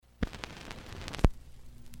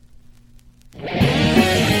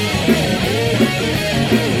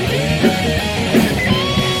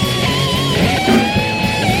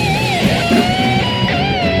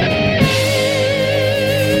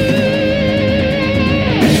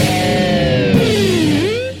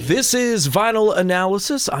This is Vinyl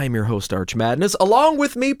Analysis. I am your host, Arch Madness. Along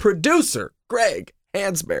with me, producer Greg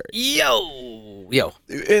Hansberry. Yo.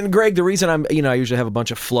 And Greg, the reason I usually have a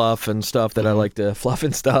bunch of fluff and stuff that I like to fluff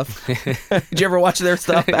and stuff. Did you ever watch their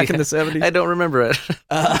stuff back in the 70s? I don't remember it.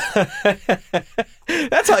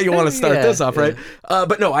 That's how you want to start this off, right?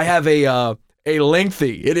 But no, I have a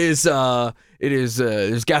lengthy. It's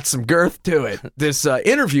got some girth to it. This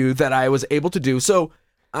interview that I was able to do. So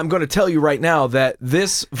I'm going to tell you right now that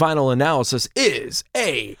this Vinyl Analysis is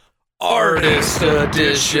a artist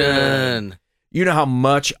edition. You know how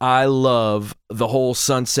much I love the whole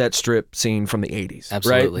Sunset Strip scene from the 80s.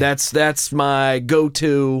 Absolutely. Right? That's my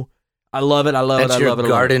go-to. I love it. That's your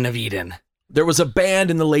Garden of Eden. There was a band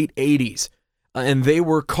in the late 80s, and they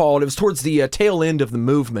were called, it was towards the tail end of the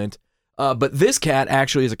movement, but this cat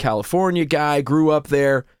actually is a California guy, grew up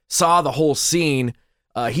there, saw the whole scene.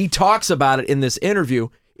 He talks about it in this interview.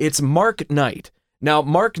 It's Mark Knight. Now,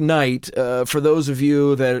 Mark Knight, for those of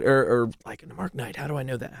you that are like, Mark Knight, how do I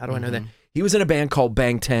know that? How do I know that? He was in a band called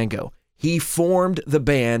Bang Tango. He formed the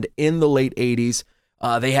band in the late 80s.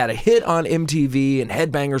 They had a hit on MTV and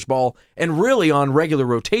Headbangers Ball, and really on regular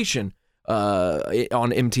rotation on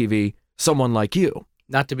MTV, Someone Like You.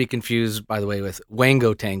 Not to be confused, by the way, with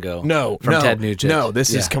Wango Tango from Ted Nugent. No,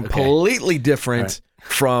 this is completely different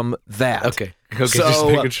from that. Okay, just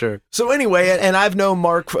making sure. So anyway, and I've known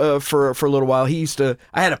Mark for a little while.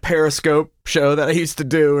 I had a Periscope show that I used to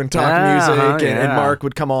do and talk music, and Mark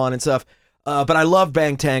would come on and stuff. But I love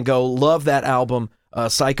Bang Tango, love that album,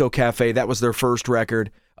 Psycho Cafe. That was their first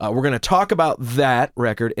record. We're going to talk about that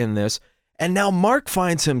record in this. And now Mark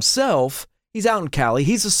finds himself, he's out in Cali,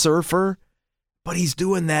 he's a surfer, but he's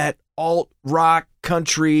doing that alt-rock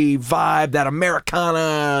country vibe, that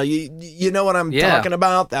Americana, you know what I'm talking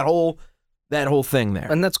about? That whole thing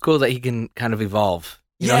there. And that's cool that he can kind of evolve.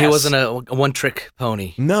 You Yes. know, he wasn't a one-trick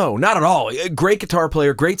pony. No, not at all. A great guitar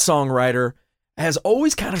player, great songwriter, has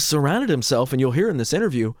always kind of surrounded himself, and you'll hear in this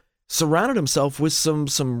interview, surrounded himself with some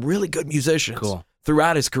really good musicians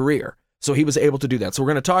throughout his career. So he was able to do that. So we're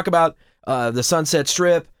going to talk about the Sunset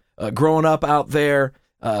Strip, growing up out there,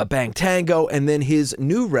 Bang Tango, and then his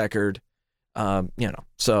new record,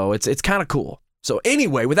 so it's kind of cool. So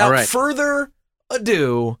anyway, without further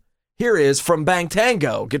ado, here is from Bang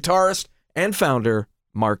Tango, guitarist and founder,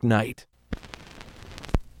 Mark Knight.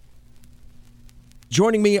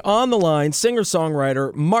 Joining me on the line,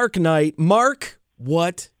 singer-songwriter Mark Knight. Mark,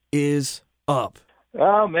 what is up?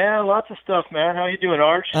 Oh, man, lots of stuff, man. How you doing,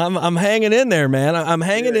 Arch? I'm hanging in there, man. I'm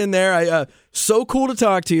hanging in there. So cool to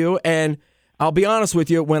talk to you, and I'll be honest with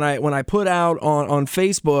you, when I put out on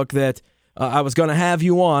Facebook that I was going to have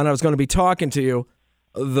you on, I was going to be talking to you,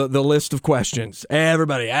 the list of questions.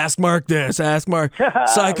 Everybody, ask Mark this, ask Mark.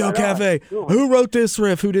 Psycho Cafe. Who wrote this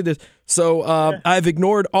riff? Who did this? So I've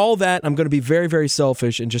ignored all that. I'm going to be very, very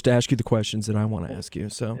selfish and just ask you the questions that I want to ask you.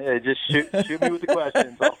 So hey, just shoot me with the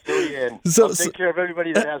questions. I'll fill you in. I'll take care of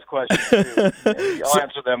everybody that has questions, too. I'll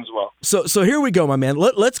answer them as well. So here we go, my man.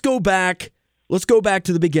 Let's go back. Let's go back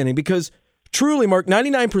to the beginning, because truly, Mark,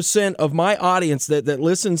 99% of my audience that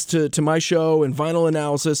listens to my show and Vinyl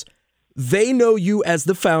Analysis, they know you as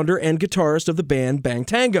the founder and guitarist of the band Bang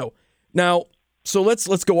Tango. Now, so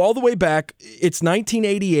let's go all the way back. It's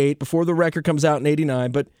 1988 before the record comes out in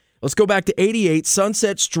 89, but let's go back to 88,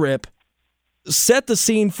 Sunset Strip. Set the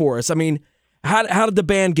scene for us. I mean, how did the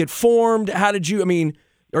band get formed? How did you, I mean,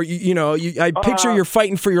 or I picture you're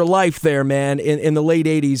fighting for your life there, man, in the late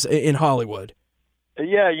 80s in Hollywood.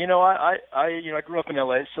 Yeah, I grew up in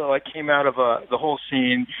L.A., so I came out of the whole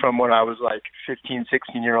scene from when I was like 15,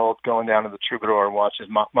 16-year-old, going down to the Troubadour and watching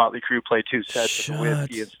Motley Crue play two sets of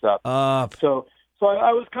whiskey and stuff. So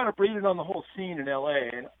I was kind of breathing on the whole scene in L.A.,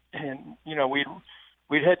 and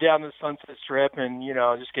we'd head down the Sunset Strip and,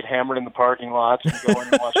 just get hammered in the parking lots and go in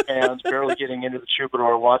and watch bands, barely getting into the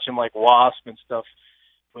Troubadour, watching like Wasp and stuff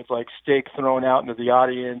with like steak thrown out into the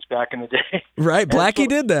audience back in the day. Right, Blackie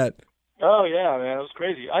did that. Oh, yeah, man, it was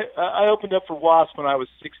crazy. I opened up for Wasp when I was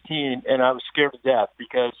 16, and I was scared to death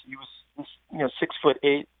because he was this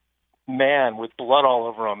 6'8" man with blood all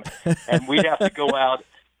over him, and we'd have to go out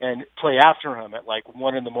and play after him at like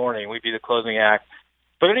 1 a.m. We'd be the closing act.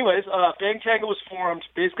 But anyways, Bang Tango was formed.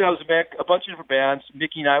 Basically, I was a bunch of different bands.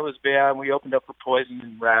 Mickey and I was a band. We opened up for Poison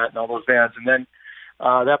and Rat and all those bands, and then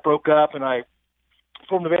that broke up, and I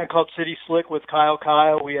formed a band called City Slick with Kyle.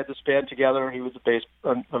 We had this band together. He was the bass.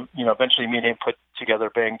 Eventually me and him put together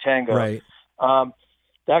Bang Tango. Right.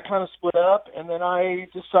 That kind of split up, and then I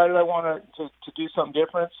decided I wanted to do something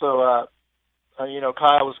different. So,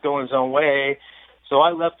 Kyle was going his own way. So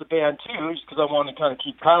I left the band too, just because I wanted to kind of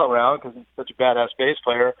keep Kyle around because he's such a badass bass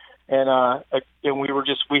player. and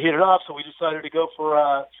we hit it off, so we decided to go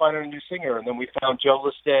for finding a new singer, and then we found Joe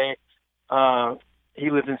Listay. He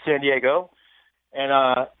lived in San Diego,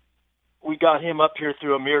 and we got him up here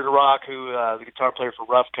through Amir Darak, who the guitar player for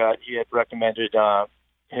Rough Cut. He had recommended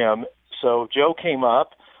him, so Joe came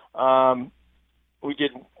up. We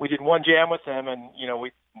did one jam with him, and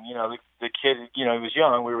the kid, he was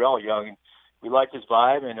young. We were all young, and we liked his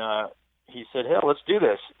vibe, and he said, "Hey, let's do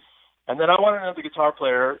this." And then I wanted another guitar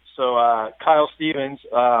player, so Kyle Stevens,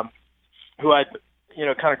 who I'd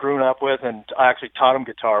kind of grown up with, and I actually taught him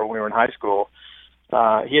guitar when we were in high school.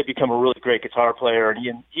 He had become a really great guitar player, and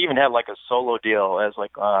he even had like a solo deal as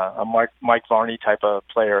like a Mike Varney type of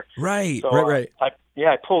player. Right, so, right.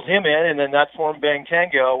 I pulled him in, and then that formed Bang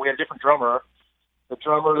Tango. We had a different drummer. The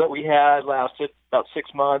drummer that we had lasted about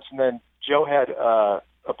 6 months, and then Joe had a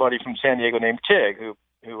buddy from San Diego named Tig, who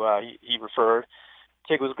he referred.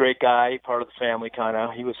 Tig was a great guy, part of the family, kind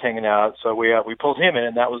of. He was hanging out, so we pulled him in,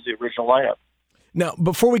 and that was the original lineup. Now,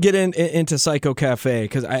 before we get into Psycho Cafe,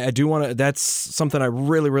 because I do want to, that's something I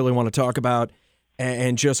really, really want to talk about,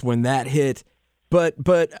 and just when that hit. But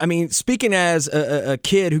I mean, speaking as a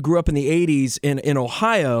kid who grew up in the 80s in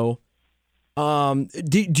Ohio,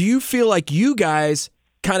 do you feel like you guys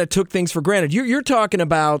kind of took things for granted? You're talking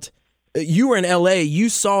about, you were in L.A., you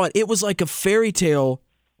saw it. It was like a fairy tale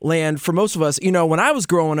land for most of us. When I was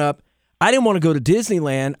growing up, I didn't want to go to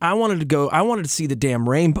Disneyland. I wanted to see the damn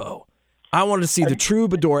rainbow. I wanted to see the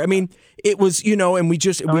Troubadour. I mean, it was, and we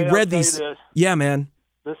read these. Yeah, man.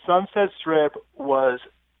 The Sunset Strip was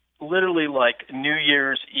literally like New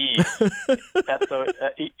Year's Eve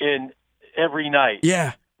in every night.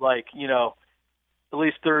 Yeah. Like, at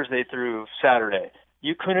least Thursday through Saturday.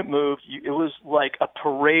 You couldn't move. It was like a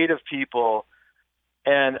parade of people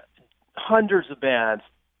and hundreds of bands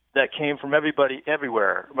that came from everybody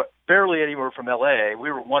everywhere, but barely anywhere from L.A. We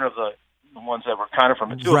were one of the ones that were kind of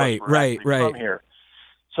from the two right, of us were right. from here.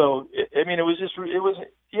 So, I mean,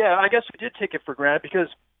 I guess we did take it for granted because,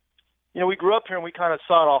 we grew up here and we kind of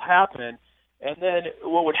saw it all happen. And then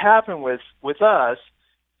what would happen with us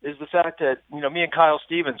is the fact that, me and Kyle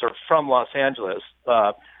Stevens are from Los Angeles.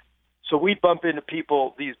 So we'd bump into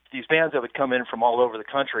people, these bands that would come in from all over the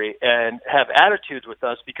country and have attitudes with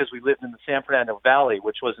us because we lived in the San Fernando Valley,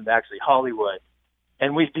 which wasn't actually Hollywood.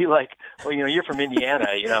 And we'd be like, well, you're from Indiana,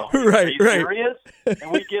 Right, are you serious?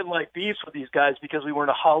 And we'd get like beefs with these guys because we weren't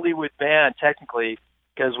a Hollywood band technically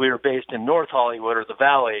because we were based in North Hollywood or the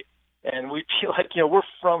Valley. And we'd be like, we're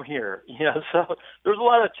from here, So there was a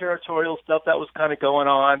lot of territorial stuff that was kind of going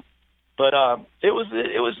on. But it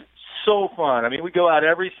was so fun. I mean, we go out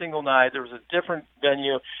every single night. There was a different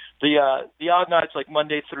venue. The odd nights, like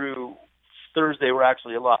Monday through Thursday, were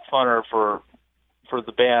actually a lot funner for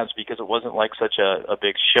the bands because it wasn't like such a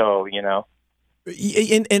big show,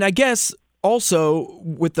 And I guess also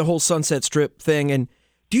with the whole Sunset Strip thing, and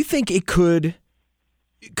do you think it could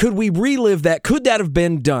we relive that? Could that have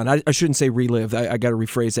been done? I shouldn't say relive. I got to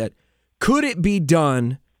rephrase that. Could it be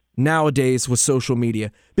done nowadays with social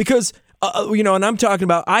media? Because and I'm talking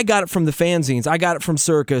about, I got it from the fanzines. I got it from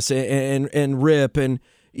Circus and Rip and,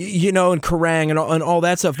 and Kerrang and all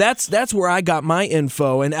that stuff. That's where I got my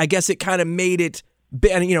info. And I guess it kind of made it,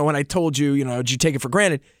 and, when I told you, did you take it for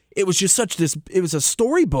granted? It was just it was a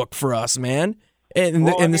storybook for us, man. And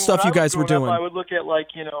the stuff you guys were doing. I would look at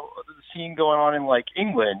the scene going on in like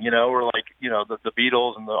England, where the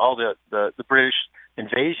Beatles and all the British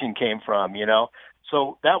invasion came from,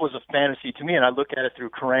 So that was a fantasy to me, and I look at it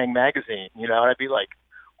through Kerrang magazine, and I'd be like,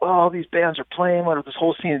 well, all these bands are playing, this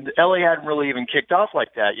whole scene. LA hadn't really even kicked off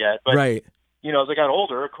like that yet. But, right. As I got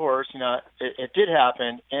older, of course, it did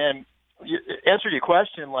happen. And answer to your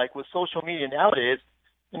question, like with social media nowadays,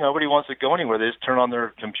 nobody wants to go anywhere. They just turn on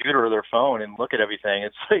their computer or their phone and look at everything.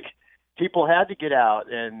 It's like people had to get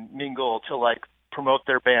out and mingle to like promote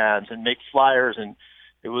their bands and make flyers, and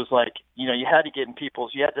it was like, you had to get in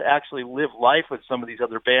people's, you had to actually live life with some of these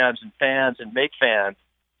other bands and fans and make fans.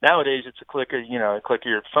 Nowadays, it's a click of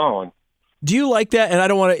your phone. Do you like that? And I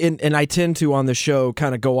don't want to, and I tend to on the show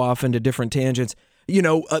kind of go off into different tangents.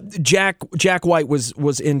 Jack White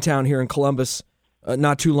was in town here in Columbus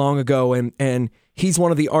not too long ago, and he's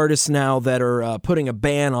one of the artists now that are putting a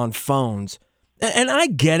ban on phones. And I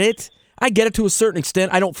get it. I get it to a certain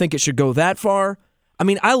extent. I don't think it should go that far. I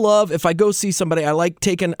mean, I love, if I go see somebody, I like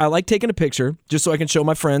taking a picture just so I can show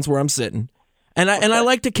my friends where I'm sitting. And I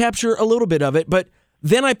like to capture a little bit of it, but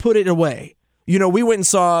then I put it away. We went and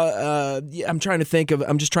saw, I'm just trying to think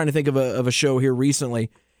of a show here recently.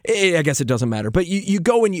 I guess it doesn't matter. But you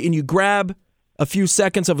go and you grab a few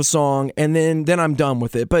seconds of a song, and then I'm done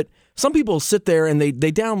with it. But some people sit there and they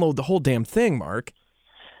download the whole damn thing, Mark.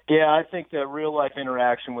 Yeah, I think that real life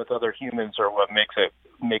interaction with other humans are what makes it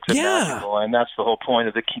magical, and that's the whole point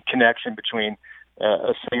of the connection between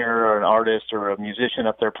a singer or an artist or a musician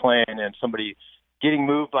up there playing and somebody getting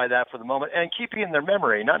moved by that for the moment and keeping in their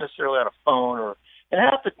memory, not necessarily on a phone and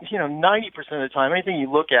 90% of the time, anything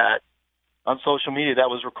you look at on social media that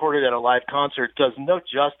was recorded at a live concert does no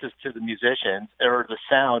justice to the musicians or the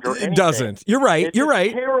sound or anything. It doesn't. You're right. It's You're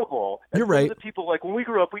right. Terrible. You're right. The people, like when we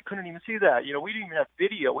grew up, we couldn't even see that. We didn't even have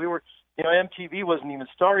video. We were, MTV wasn't even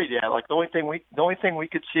started yet. Like the only thing we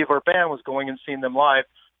could see of our band was going and seeing them live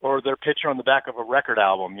or their picture on the back of a record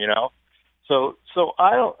album. So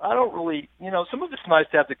I don't really, some of it's nice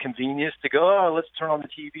to have the convenience to go, let's turn on the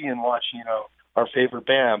TV and watch, our favorite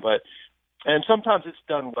band, and sometimes it's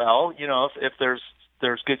done well, if there's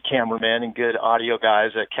good cameramen and good audio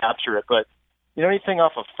guys that capture it, but anything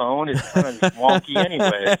off a phone is kind of wonky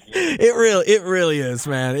anyway. It really is,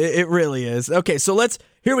 man. It really is. Okay, so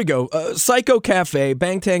here we go. Psycho Cafe,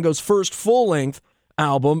 Bang Tango's first full-length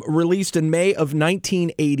album, released in May of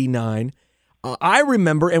 1989. I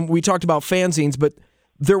remember, and we talked about fanzines, but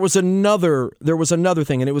there was another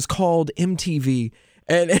thing, and it was called MTV.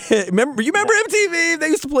 And you remember MTV? They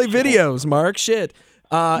used to play videos, Mark. Shit.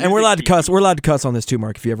 And we're allowed to cuss. We're allowed to cuss on this too,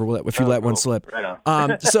 Mark. If you let one slip. Right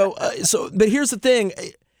on. But here's the thing: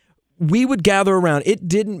 we would gather around. It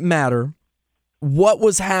didn't matter what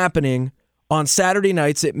was happening on Saturday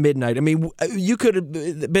nights at midnight. I mean, you could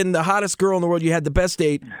have been the hottest girl in the world. You had the best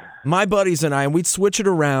date. My buddies and I, and we'd switch it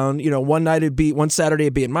around. One Saturday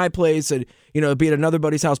it'd be at my place, and it'd be at another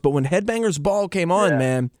buddy's house. But when Headbangers Ball came on,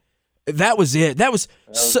 man. That was it. That was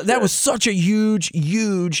such a huge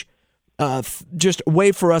just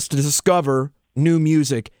way for us to discover new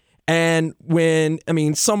music. And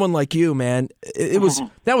someone like you, man,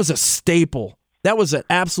 that was a staple. That was an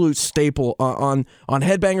absolute staple on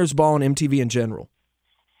Headbangers Ball and MTV in general.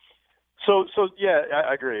 So yeah,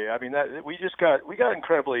 I agree. I mean, we got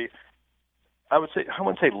incredibly, I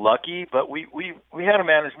wouldn't say lucky, but we had a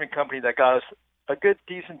management company that got us a good,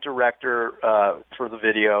 decent director for the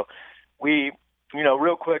video. We,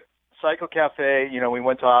 real quick, Psycho Cafe, we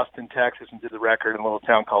went to Austin, Texas, and did the record in a little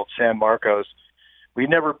town called San Marcos. The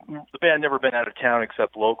band never been out of town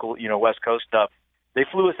except local, West Coast stuff. They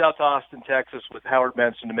flew us out to Austin, Texas with Howard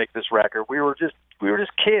Benson to make this record. We were just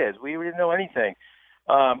kids. We didn't know anything.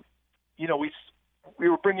 We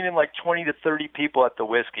were bringing in like 20 to 30 people at the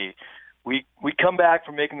Whiskey. We come back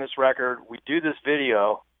from making this record. We do this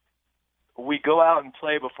video. We go out and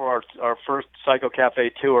play before our first Psycho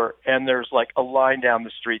Cafe tour, and there's like a line down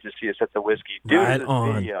the street to see us at the Whiskey. This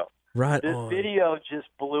video just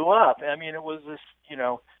blew up. I mean, it was this,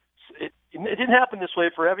 it didn't happen this way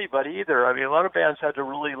for everybody either. I mean, a lot of bands had to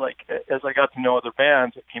really, as I got to know other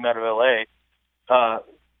bands that came out of L.A.,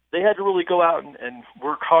 they had to really go out and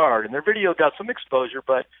work hard, and their video got some exposure,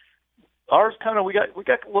 but ours kind of, we got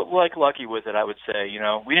lucky with it, I would say.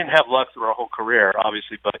 We didn't have luck through our whole career,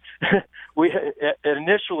 obviously, but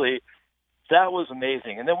initially that was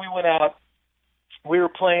amazing. And then we went out, we were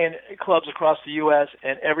playing clubs across the U.S.,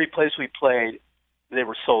 and every place we played, they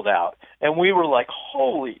were sold out. And we were like,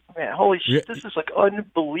 holy shit, this is like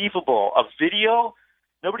unbelievable. A video?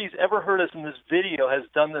 Nobody's ever heard us, and this video has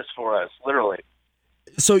done this for us, literally.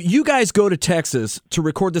 So you guys go to Texas to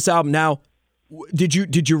record this album. Now, did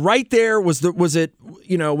you write there? Was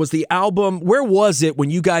the album, where was it when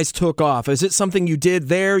you guys took off? Is it something you did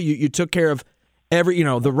there? You took care of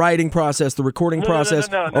the writing process, the recording process?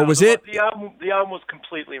 No. Or was it? The album was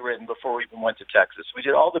completely written before we even went to Texas. We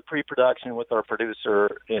did all the pre-production with our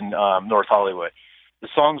producer in North Hollywood. The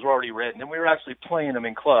songs were already written, and we were actually playing them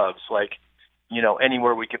in clubs,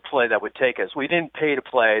 anywhere we could play that would take us. We didn't pay to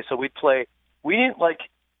play, so we didn't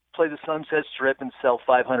play the Sunset Strip and sell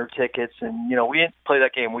 500 tickets, and we didn't play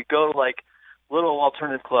that game. We go to little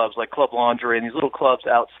alternative clubs like Club Laundry and these little clubs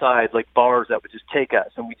outside, like bars that would just take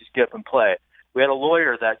us, and we just get up and play. We had a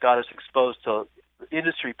lawyer that got us exposed to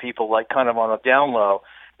industry people, kind of on a down low,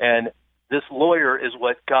 and this lawyer is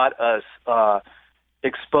what got us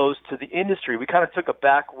exposed to the industry. We kind of took a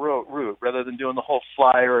back route rather than doing the whole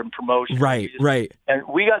flyer and promotion. Right. And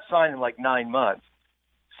we got signed in 9 months.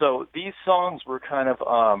 So these songs were kind of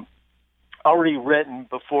already written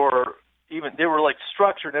before even they were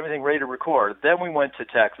structured and everything ready to record. Then we went to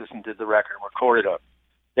Texas and did the record and recorded them.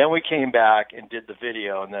 Then we came back and did the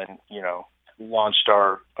video, and then launched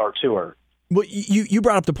our tour. Well, you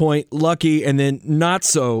brought up the point, lucky and then not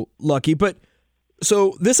so lucky. But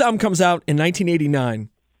so this album comes out in 1989.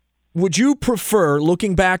 Would you prefer,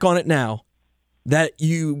 looking back on it now, that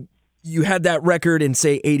you had that record in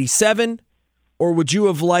say 87? Or would you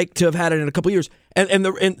have liked to have had it in a couple of years?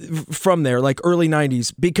 and from there, like early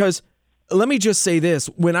 90s, because let me just say this.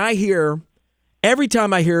 Every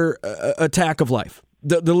time I hear Attack of Life,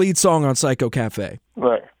 the lead song on Psycho Cafe,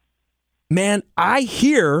 Right. man, I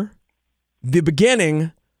hear the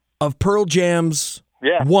beginning of Pearl Jam's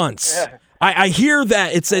Once. Yeah. I hear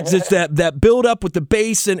that. It's that build up with the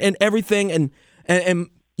bass and everything. And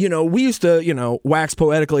you know, we used to, you know, wax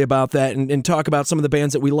poetically about that and talk about some of the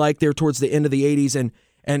bands that we liked there towards the end of the 80s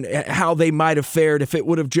and how they might have fared if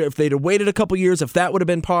they'd have waited a couple years, if that would have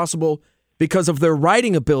been possible because of their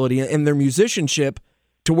writing ability and their musicianship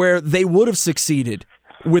to where they would have succeeded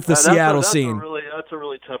with the Seattle scene. That's a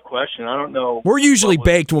really tough question. I don't know. We're usually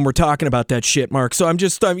baked when we're talking about that shit, Mark. So I'm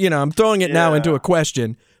throwing it now into a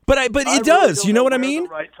question. But it does. You know what I mean? The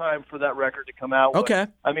right time for that record to come out. Okay.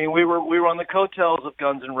 I mean, we were on the coattails of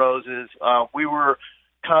Guns N' Roses. We were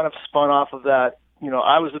kind of spun off of that. You know,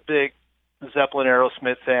 I was a big Zeppelin,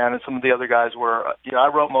 Aerosmith fan, and some of the other guys were. You know, I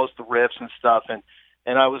wrote most of the riffs and stuff, and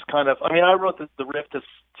I was kind of. I mean, I wrote the riff to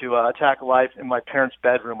Attack of Life in my parents'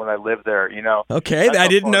 bedroom when I lived there. You know. Okay, I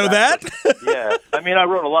didn't know that. Yeah, I mean, I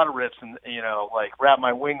wrote a lot of riffs, and you know, like "Wrap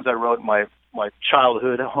My Wings," I wrote in my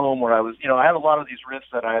childhood home where I was, you know, I had a lot of these riffs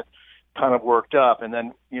that I had kind of worked up, and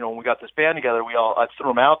then, you know, when we got this band together, I threw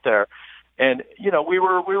them out there, and you know, we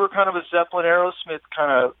were kind of a Zeppelin, Aerosmith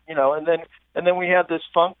kind of, you know, and then we had this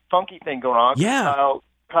funky thing going on. Yeah.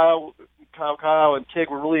 Kyle and Tig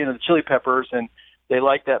were really into the Chili Peppers, and they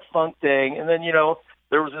liked that funk thing, and then, you know,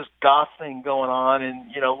 there was this goth thing going on,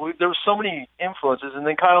 and, you know, there were so many influences, and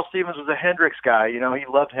then Kyle Stevens was a Hendrix guy, you know, he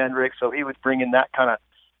loved Hendrix, so he would bring in that kind of,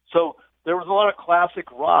 so there was a lot of classic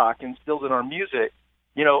rock instilled in our music.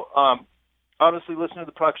 You know, obviously, listening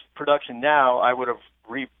to the production now, I would have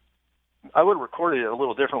recorded it a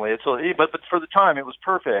little differently. But for the time, it was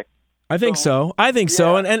perfect. I think so.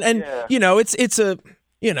 And you know,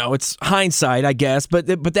 it's hindsight, I guess. But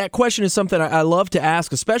that question is something I love to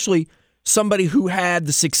ask, especially somebody who had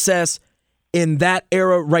the success in that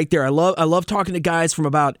era right there. I love talking to guys from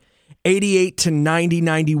about 88 to 90,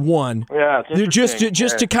 91. Yeah, just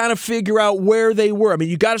to kind of figure out where they were. I mean,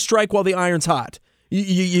 you got to strike while the iron's hot.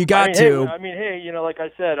 You got to. Hey, you know, like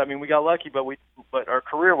I said, I mean, we got lucky, but our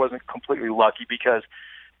career wasn't completely lucky because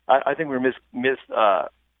I think we were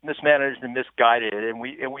mismanaged and misguided, and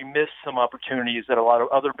we missed some opportunities that a lot of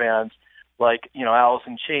other bands, like, you know, Alice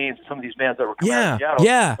in Chains, some of these bands that were coming out of Seattle.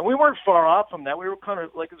 Yeah. And we weren't far off from that. We were kind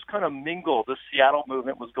of like, it was kind of mingled. The Seattle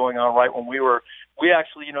movement was going on right when we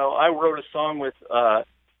actually, you know, I wrote a song with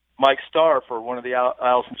Mike Starr for one of the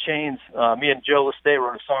Alice in Chains. Me and Joe Lestat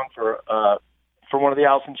wrote a song for one of the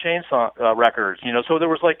Alice in Chains records, you know. So there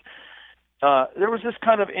was like, there was this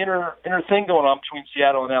kind of inner thing going on between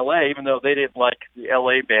Seattle and LA, even though they didn't like the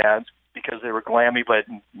LA bands because they were glammy, but,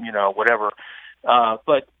 you know, whatever.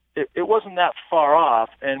 But it wasn't that far off,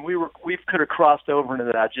 and we could have crossed over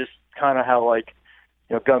into that, just kind of how, like,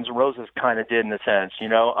 you know, Guns N' Roses kind of did in a sense, you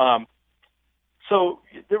know. So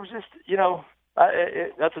there was just, you know,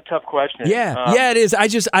 that's a tough question. Yeah, it is.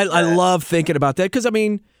 I love thinking about that because, I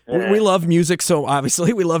mean, we love music, so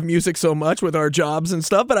obviously we love music so much with our jobs and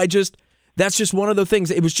stuff, but that's just one of the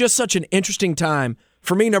things. It was just such an interesting time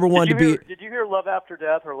for me, number one, Did you hear Love After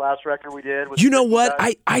Death, our last record we did? You know what?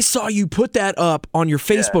 I saw you put that up on your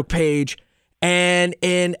Facebook page, and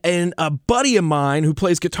a buddy of mine who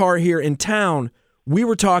plays guitar here in town, we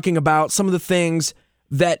were talking about some of the things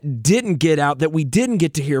that didn't get out, that we didn't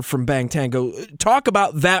get to hear from Bang Tango. Talk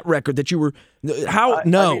about that record that you were, I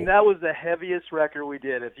mean, that was the heaviest record we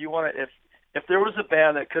did. If you want to, if there was a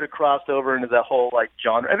band that could have crossed over into the whole, like,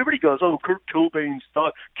 genre, everybody goes, oh, Kurt Cobain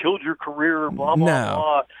stuff killed your career, blah, blah,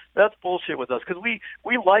 blah. That's bullshit with us, because we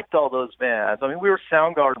liked all those bands. I mean, we were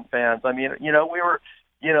Soundgarden fans. I mean, you know, we were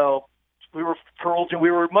Pearl Jam.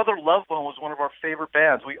 We were Mother Love Bone was one of our favorite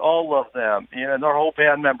bands. We all loved them, you know, and our whole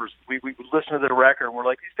band members. We would listen to their record, and we're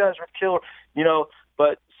like, these guys are killer, you know.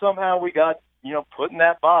 But somehow we got, you know, put in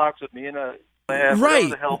that box of being a band, whatever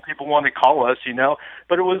the hell people want to call us, you know.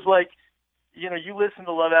 But it was like, you know, you listen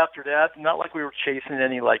to Love After Death, not like we were chasing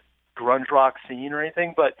any, like, grunge rock scene or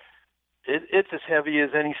anything, but it's as heavy as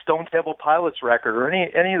any Stone Temple Pilots record or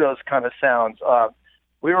any of those kind of sounds.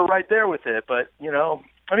 We were right there with it, but, you know,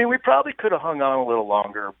 I mean, we probably could have hung on a little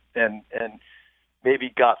longer and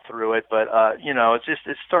maybe got through it, but, you know, it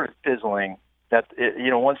started fizzling. You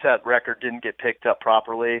know, once that record didn't get picked up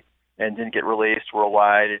properly and didn't get released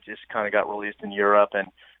worldwide, it just kind of got released in Europe, and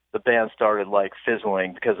the band started, like,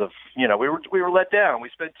 fizzling because of, you know, we were let down. We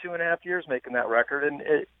spent 2.5 years making that record, and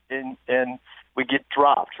we get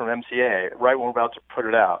dropped from MCA right when we're about to put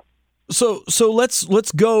it out. So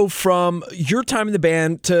let's go from your time in the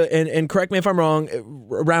band to and correct me if I'm wrong,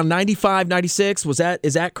 around 95, 96, is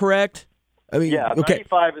that correct? I mean, yeah, okay.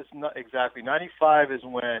 95 is not exactly. 95 is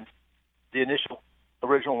when the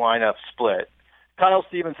original lineup split. Kyle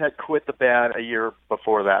Stevens had quit the band a year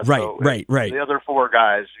before that. Right, so right. The other four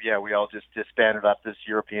guys, we all just disbanded off this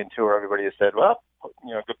European tour. Everybody has said, well,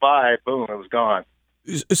 goodbye, boom, it was gone.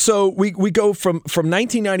 So we go from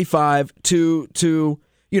 1995 to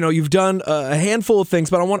you've done a handful of things,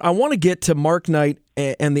 but I want to get to Mark Knight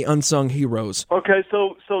and the Unsung Heroes. Okay,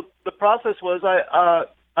 so the process was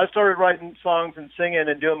I started writing songs and singing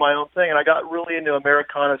and doing my own thing, and I got really into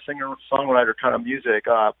Americana singer-songwriter kind of music,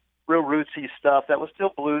 real rootsy stuff that was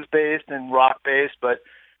still blues-based and rock-based, but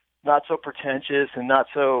not so pretentious and not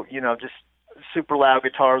so, just super loud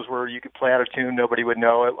guitars where you could play out of tune, nobody would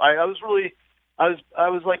know it. I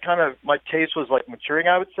was like kind of, my taste was like maturing,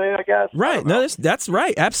 I would say, I guess. Right. No, that's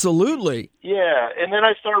right. Absolutely. Yeah. And then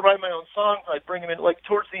I started writing my own songs. I'd bring them in, like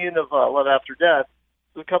towards the end of Love After Death,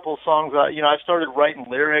 a couple of songs, I started writing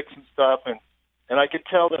lyrics and stuff. And I could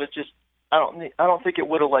tell that it just, I don't think it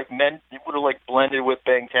would have blended with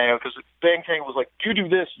Bang Tango, because Bang Tango was like, you do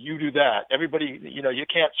this, you do that. Everybody, you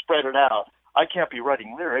can't spread it out. I can't be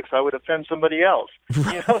writing lyrics. I would offend somebody else.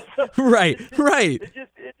 Right.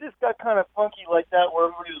 It just got kind of funky like that, where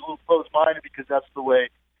everybody was a little close-minded because that's the way,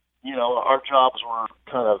 our jobs were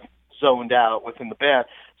kind of zoned out within the band.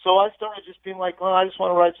 So I started just being like, well, I just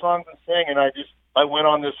want to write songs and sing, and I went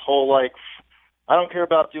on this whole like, I don't care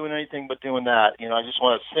about doing anything but doing that. I just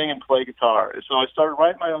want to sing and play guitar. So I started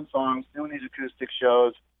writing my own songs, doing these acoustic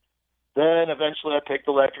shows. Then eventually I picked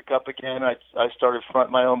electric up again. I started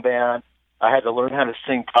fronting my own band. I had to learn how to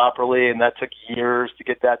sing properly, and that took years to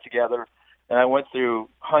get that together. And I went through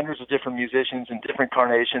hundreds of different musicians and different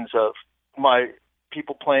carnations of my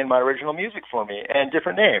people playing my original music for me, and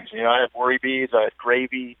different names. I had Worry Bees, I had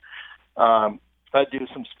Gravy. I'd do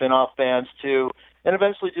some spin-off bands too. And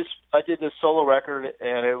eventually I did this solo record,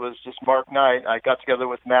 and it was just Mark Knight. I got together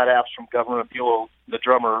with Matt Apps from Government Mule, the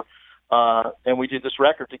drummer, and we did this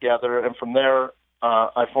record together. And from there,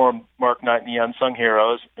 I formed Mark Knight and the Unsung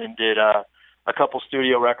Heroes and did a couple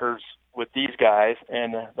studio records with these guys,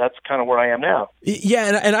 and that's kind of where I am now.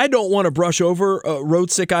 Yeah, and I don't want to brush over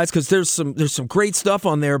Road Sick Eyes, because there's some great stuff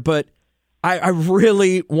on there, but I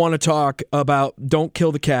really want to talk about Don't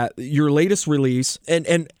Kill the Cat, your latest release,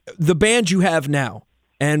 and the band you have now.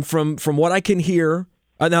 And from what I can hear,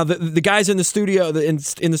 now the guys in the studio, in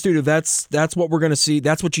the studio, that's what we're going to see.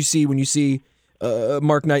 That's what you see when you see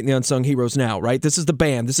Mark Knight and the Unsung Heroes now, right? This is the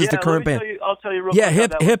band. This is the current band. I'll tell you real quick. Yeah,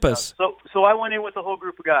 hip us. So I went in with a whole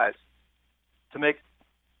group of guys to make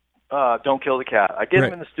Don't Kill the Cat. I get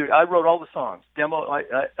them in the studio. I wrote all the songs.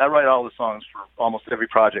 I write all the songs for almost every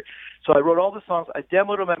project. So I wrote all the songs. I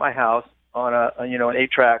demoed them at my house on an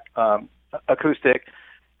 8-track acoustic.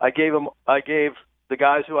 I gave the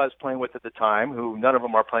guys who I was playing with at the time, who none of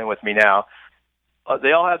them are playing with me now,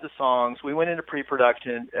 they all had the songs. We went into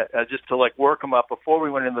pre-production just to like work them up before we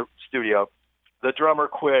went in the studio. The drummer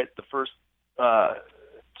quit the first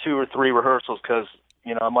 2 or 3 rehearsals because,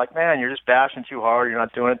 I'm like, man, you're just bashing too hard. You're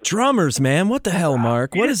not doing it. Drummers, man, what the hell,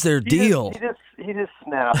 Mark? What is their deal? He just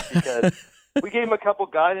snapped because we gave him a couple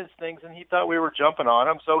guidance things, and he thought we were jumping on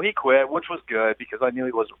him, so he quit, which was good because I knew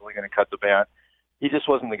he wasn't really going to cut the band. He just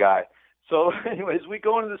wasn't the guy. So, anyways, we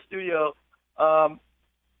go into the studio. The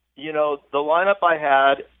lineup I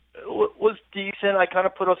had was decent. I kind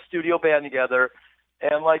of put a studio band together,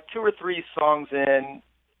 and like 2 or 3 songs in,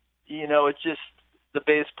 it just, the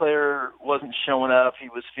bass player wasn't showing up. He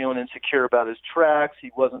was feeling insecure about his tracks. He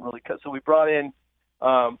wasn't really cut. So we brought in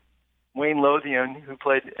Wayne Lothian, who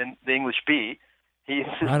played in the English Beat. He's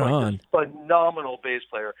just a phenomenal bass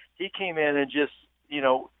player. He came in and just,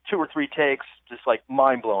 2 or 3 takes, just like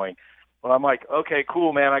mind blowing. Well, I'm like, okay,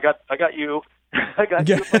 cool, man. I got you. I got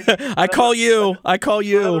you. I call you.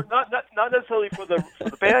 Not necessarily for the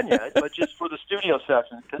band yet, but just for the studio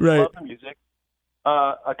sessions because I love the music.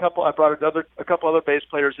 I brought a couple other bass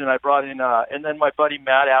players in. I brought in, and then my buddy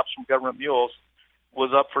Matt Apps from Government Mules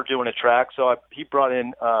was up for doing a track, so he brought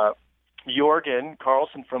in Jorgen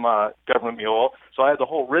Carlson from Government Mule. So I had the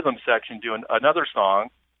whole rhythm section doing another song.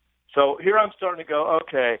 So here I'm starting to go,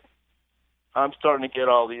 okay, I'm starting to get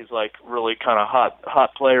all these like really kind of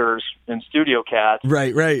hot players and studio cats.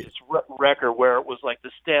 Right. This record where it was like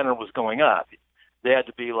the standard was going up. They had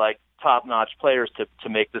to be like top-notch players to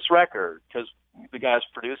make this record because the guys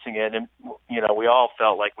producing it, and we all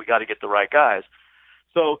felt like we got to get the right guys.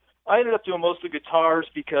 So I ended up doing mostly guitars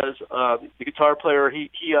because the guitar player he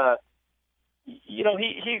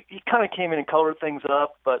kind of came in and colored things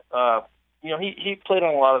up, but he played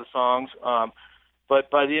on a lot of the songs. But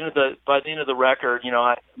by the end of the record,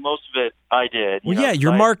 most of it I did.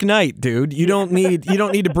 You're Mark Knight, dude. You don't need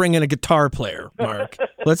to bring in a guitar player, Mark.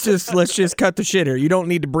 Let's just cut the shit here. You don't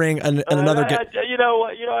need to bring another.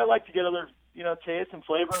 I like to get other taste and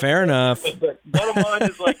flavor. Fair enough. But bottom line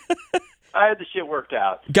is like I had the shit worked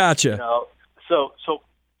out. Gotcha. So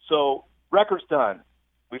record's done.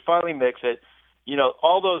 We finally mix it.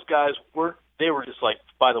 All those guys they were just like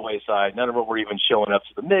by the wayside. None of them were even showing up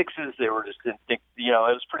to the mixes. They were just didn't think, it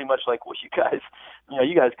was pretty much like, well, you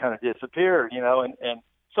guys kind of disappeared, and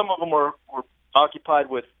some of them were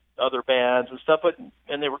occupied with other bands and stuff,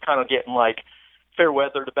 and they were kind of getting like fair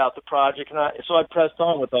weathered about the project. So I pressed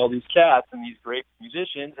on with all these cats and these great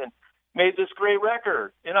musicians and made this great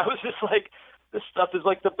record. And I was just like, this stuff is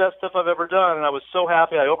like the best stuff I've ever done. And I was so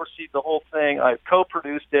happy. I overseen the whole thing. I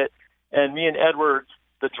co-produced it. And me and Edward,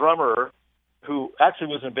 the drummer, who actually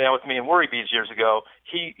was in a band with me in Worry Bees years ago,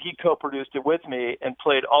 he co-produced it with me and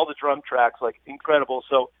played all the drum tracks, like incredible.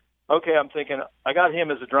 So, okay, I'm thinking, I got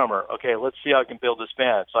him as a drummer. Okay, let's see how I can build this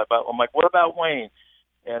band. So I'm like, what about Wayne?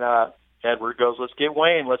 And Edward goes, let's get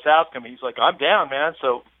Wayne. Let's ask him. He's like, I'm down, man.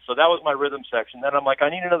 So that was my rhythm section. Then I'm like, I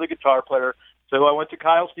need another guitar player. So I went to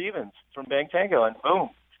Kyle Stevens from Bang Tango, and boom.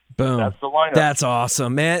 That's the lineup. That's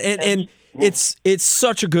awesome, man. And it's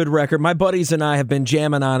such a good record. My buddies and I have been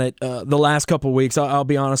jamming on it the last couple of weeks. I'll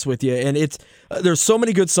be honest with you. And it's there's so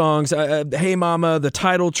many good songs. Hey Mama, the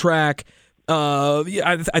title track.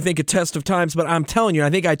 I think a test of times. But I'm telling you, I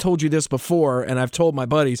think I told you this before, and I've told my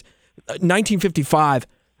buddies. 1955.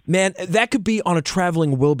 Man, that could be on a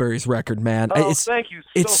Traveling Wilburys record, man. Oh, thank you so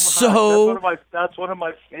it's much. That's one of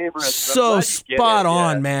my favorites. So spot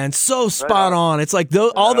on, man. So spot on. It's like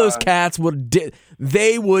all those cats would do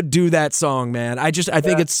that song, man. I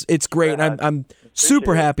think it's great, and I'm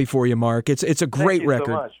super happy for you, Mark. It's a great record.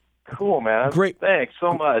 So much. Cool, man. Great. Thanks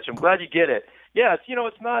so much. I'm glad you get it. Yeah,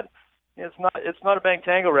 it's not a Bang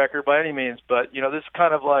Tango record by any means, but this is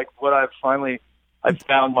kind of like what I've found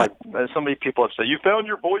so many people have said, you found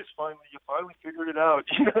your voice finally. You finally figured it out.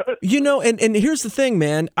 And here's the thing,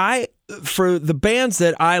 man. For the bands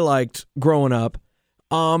that I liked growing up,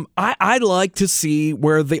 I like to see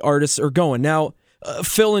where the artists are going. Now,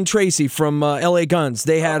 Phil and Tracy from L.A. Guns,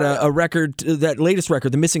 they had a record, that latest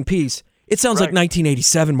record, The Missing Piece. It sounds like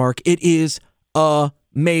 1987, Mark. It is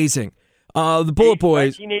amazing. The Bullet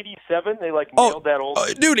Boys. 1987, they nailed that old.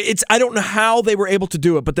 Dude, I don't know how they were able to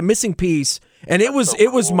do it, but The Missing Piece, and it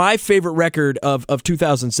was my favorite record of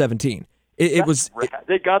 2017. They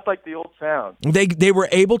got the old sound. They were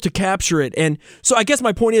able to capture it, and so I guess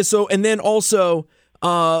my point is and then also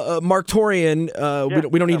Mark Torian.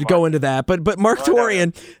 We don't need to go into that, but Mark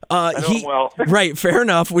Torian, right? Fair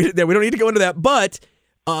enough. We don't need to go into that, but.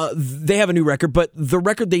 They have a new record, but the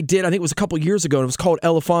record they did, I think it was a couple years ago, and it was called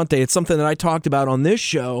Elefante. It's something that I talked about on this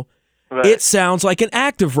show. Right. It sounds like an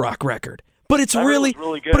active rock record, but it's really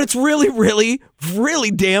good. But it's really, really,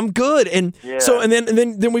 really damn good. And so, and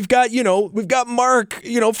then we've got Mark,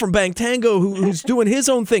 from Bang Tango, who's doing his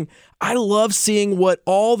own thing. I love seeing what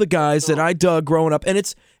all the guys that I dug growing up, and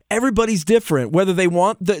everybody's different. Whether they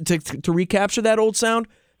want to recapture that old sound,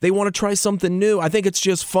 they want to try something new. I think it's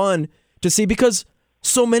just fun to see because.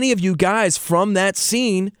 So many of you guys from that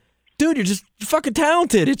scene, dude, you're just fucking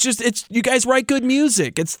talented. It's you guys write good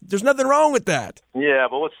music. There's nothing wrong with that. Yeah,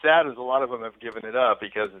 but what's sad is a lot of them have given it up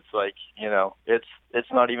because it's like, it's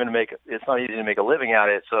not even it's not easy to make a living at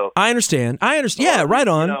it. So I understand. Yeah, right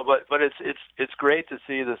on. But it's great to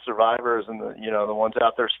see the survivors and the ones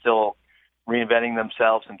out there still reinventing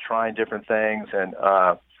themselves and trying different things and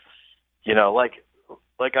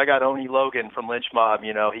like I got Oni Logan from Lynch Mob,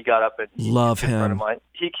 he got up and love him. Friend of mine.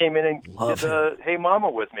 He came in and did Hey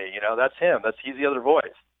Mama with me, that's him. He's the other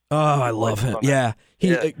voice. Oh, I love him. Yeah.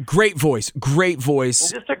 Great voice.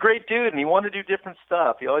 He's just a great dude, and he wanted to do different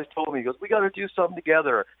stuff. He always told me, he goes, we got to do something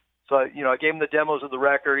together. So, I gave him the demos of the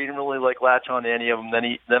record. He didn't really latch on to any of them.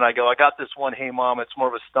 Then I go, I got this one, Hey Mama. It's more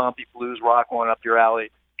of a stompy blues rock one up your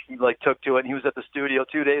alley. He took to it, and he was at the studio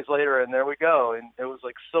 2 days later, and there we go. And it was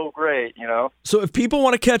so great, So if people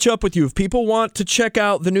want to catch up with you, if people want to check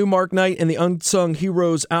out the new Mark Knight and the Unsung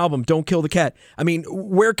Heroes album, Don't Kill the Cat, I mean,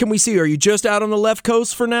 where can we see you? Are you just out on the left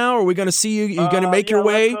coast for now? Or are we going to see you? Are you going to make your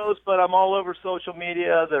way? Left coast, but I'm all over social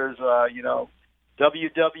media. There's,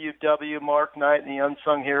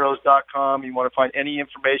 www.markknightandtheunsungheroes.com. You want to find any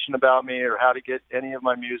information about me or how to get any of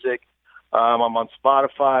my music. I'm on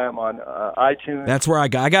Spotify. I'm on iTunes. That's where I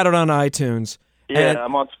got it on iTunes. Yeah,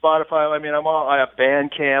 I'm on Spotify. I mean, I have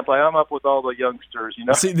Bandcamp. I'm up with all the youngsters,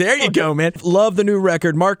 See, there you go, man. Love the new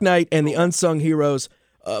record, Mark Knight and the Unsung Heroes.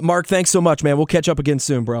 Mark, thanks so much, man. We'll catch up again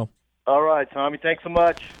soon, bro. All right, Tommy. Thanks so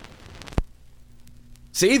much.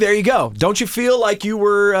 See, there you go. Don't you feel like you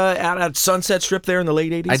were at Sunset Strip there in the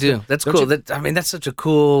late 80s? I do. That's cool. That's such a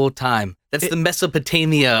cool time. That's the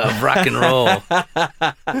Mesopotamia of rock and roll.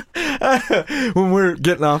 When we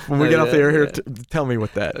get off the air here, tell me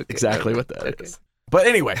what that exactly what that is. But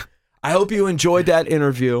anyway, I hope you enjoyed that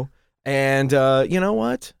interview. And you know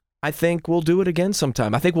what? I think we'll do it again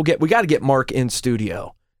sometime. I think we got to get Mark in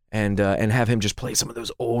studio and have him just play some of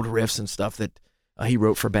those old riffs and stuff that he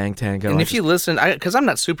wrote for Bang Tango. And if you listen, because I'm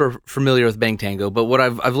not super familiar with Bang Tango, but what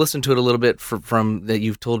I've listened to it a little bit from that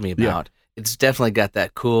you've told me about. Yeah. It's definitely got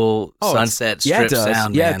that cool Sunset Strip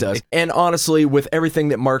sound. Yeah, man. It does. And honestly, with everything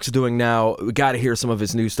that Mark's doing now, we got to hear some of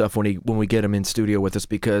his new stuff when we get him in studio with us,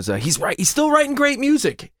 because he's still writing great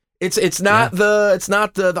music. It's not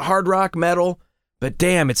the hard rock metal, but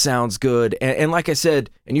damn, it sounds good. And like I said,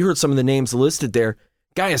 and you heard some of the names listed there,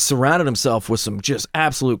 guy has surrounded himself with some just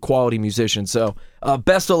absolute quality musicians. So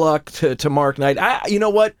best of luck to Mark Knight. You know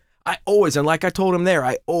what? I always, and like I told him there,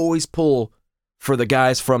 I always pull for the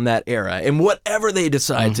guys from that era and whatever they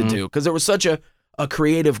decide to do, because there was such a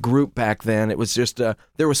creative group back then. It was just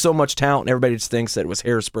there was so much talent, and everybody just thinks that it was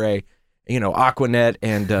Hairspray, Aquanet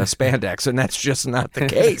and Spandex, and that's just not the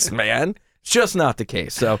case, man. It's just not the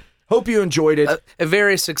case. So hope you enjoyed it. A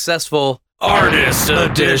very successful Artist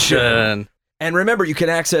Edition. And remember, you can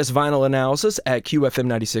access Vinyl Analysis at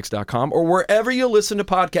QFM96.com or wherever you listen to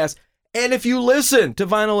podcasts. And if you listen to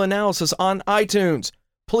Vinyl Analysis on iTunes,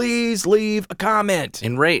 please leave a comment.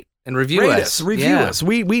 And rate and review us. Review us.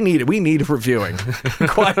 We need it. We need reviewing.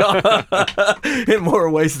 Quite in more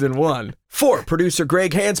ways than one. For producer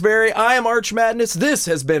Greg Hansberry, I am Arch Madness. This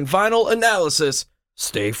has been Vinyl Analysis.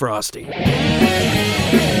 Stay frosty.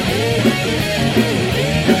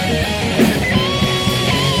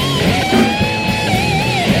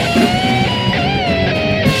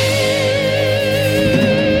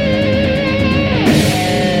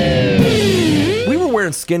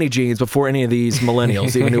 Skinny jeans before any of these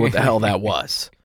millennials even knew what the hell that was.